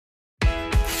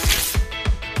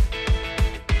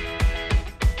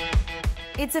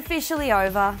It's officially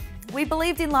over. We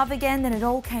believed in love again, then it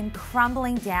all came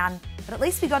crumbling down. But at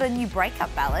least we got a new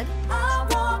breakup ballad. I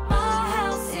want my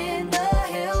house in the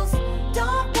hills.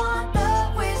 Don't want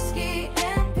the whiskey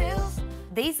and pills.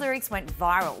 These lyrics went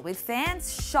viral, with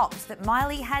fans shocked that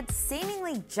Miley had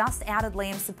seemingly just outed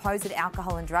Liam's supposed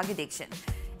alcohol and drug addiction.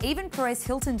 Even Perez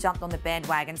Hilton jumped on the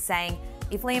bandwagon, saying,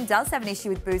 "If Liam does have an issue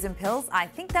with booze and pills, I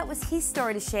think that was his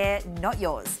story to share, not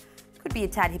yours." Could be a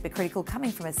tad hypocritical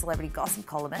coming from a celebrity gossip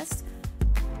columnist.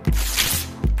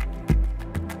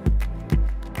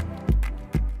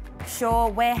 Sure,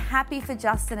 we're happy for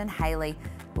Justin and Hailey,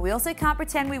 but we also can't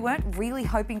pretend we weren't really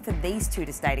hoping for these two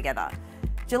to stay together.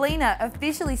 Jelena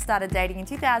officially started dating in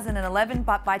 2011,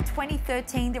 but by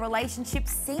 2013, the relationship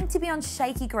seemed to be on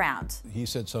shaky ground. He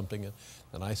said something, and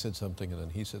then I said something, and then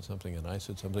he said something, and I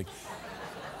said something,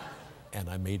 and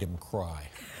I made him cry.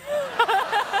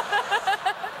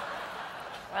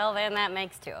 Well, then that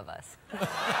makes two of us.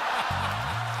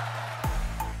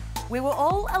 We were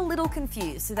all a little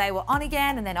confused, so they were on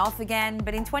again and then off again,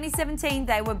 but in 2017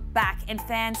 they were back and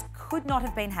fans could not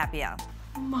have been happier.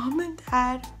 Mom and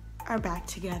Dad are back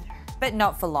together. But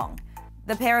not for long.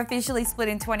 The pair officially split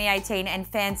in 2018 and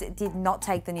fans did not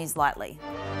take the news lightly.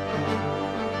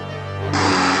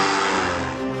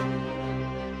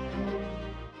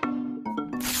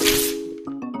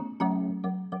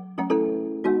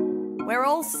 We're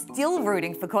all still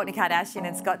rooting for Kourtney Kardashian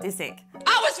and Scott Disick.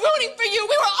 I was rooting for you.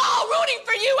 We were all rooting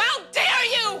for you. How dare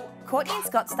you? Kourtney and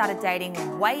Scott started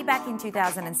dating way back in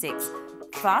 2006.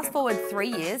 Fast forward 3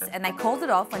 years and they called it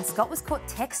off when Scott was caught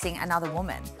texting another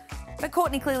woman. But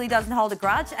Kourtney clearly doesn't hold a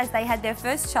grudge, as they had their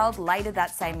first child later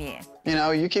that same year. You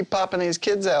know, you keep popping these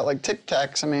kids out like Tic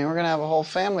Tacs. I mean, we're gonna have a whole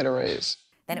family to raise.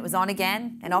 Then it was on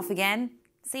again and off again.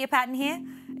 See a pattern here?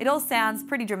 It all sounds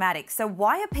pretty dramatic, so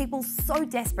why are people so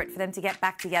desperate for them to get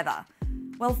back together?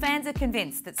 Well, fans are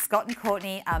convinced that Scott and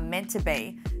Kourtney are meant to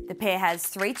be. The pair has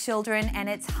 3 children and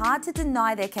it's hard to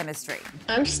deny their chemistry.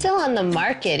 I'm still on the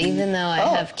market even though I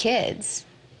have kids.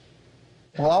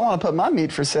 Well, I want to put my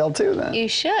meat for sale too then. You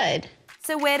should.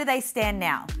 So where do they stand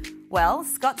now? Well,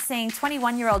 Scott's seeing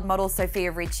 21-year-old model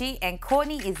Sophia Richie and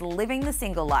Kourtney is living the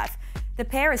single life. The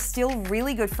pair are still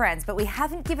really good friends, but we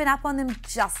haven't given up on them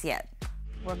just yet.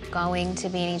 We're going to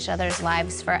be in each other's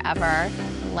lives forever.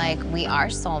 Like, we are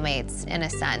soulmates in a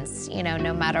sense, you know,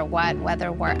 no matter what,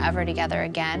 whether we're ever together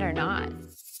again or not.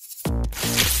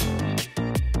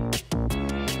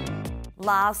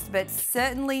 Last but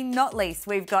certainly not least,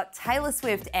 we've got Taylor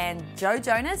Swift and Joe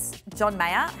Jonas, John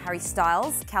Mayer, Harry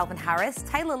Styles, Calvin Harris,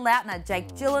 Taylor Lautner, Jake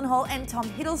Gyllenhaal and Tom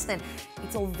Hiddleston.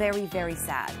 It's all very, very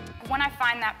sad. When I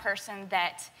find that person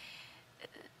that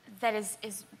is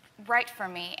right for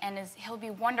me and he'll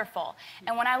be wonderful.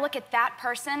 And when I look at that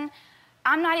person,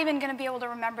 I'm not even gonna be able to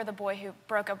remember the boy who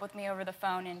broke up with me over the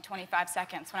phone in 25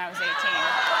 seconds when I was 18.